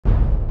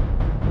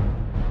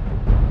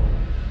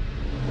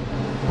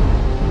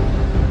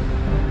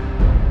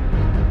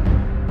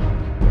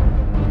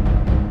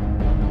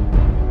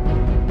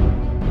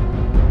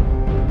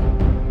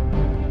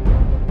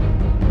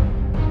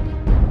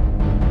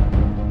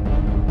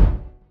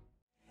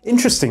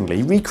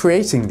Interestingly,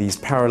 recreating these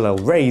parallel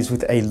rays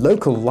with a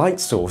local light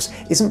source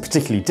isn't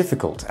particularly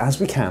difficult, as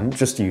we can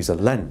just use a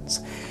lens.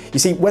 You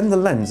see, when the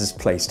lens is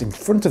placed in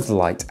front of the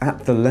light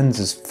at the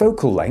lens's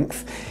focal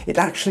length, it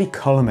actually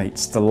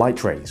collimates the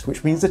light rays,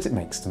 which means that it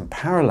makes them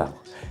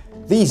parallel.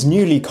 These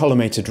newly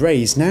collimated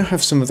rays now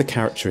have some of the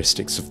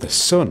characteristics of the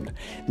Sun,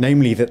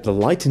 namely that the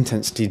light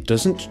intensity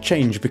doesn't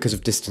change because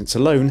of distance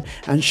alone,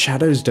 and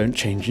shadows don't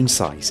change in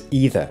size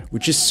either,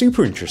 which is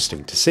super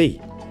interesting to see.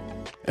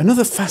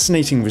 Another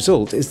fascinating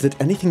result is that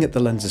anything at the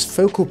lens's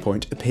focal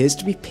point appears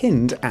to be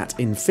pinned at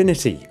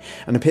infinity,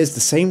 and appears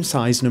the same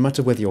size no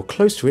matter whether you're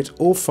close to it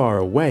or far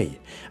away,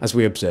 as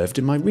we observed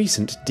in my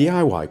recent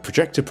DIY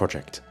projector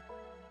project.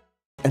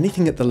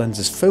 Anything at the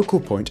lens's focal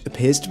point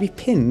appears to be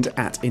pinned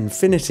at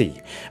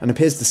infinity, and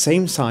appears the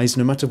same size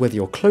no matter whether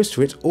you're close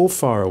to it or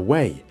far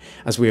away,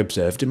 as we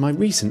observed in my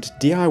recent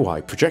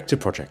DIY projector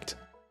project.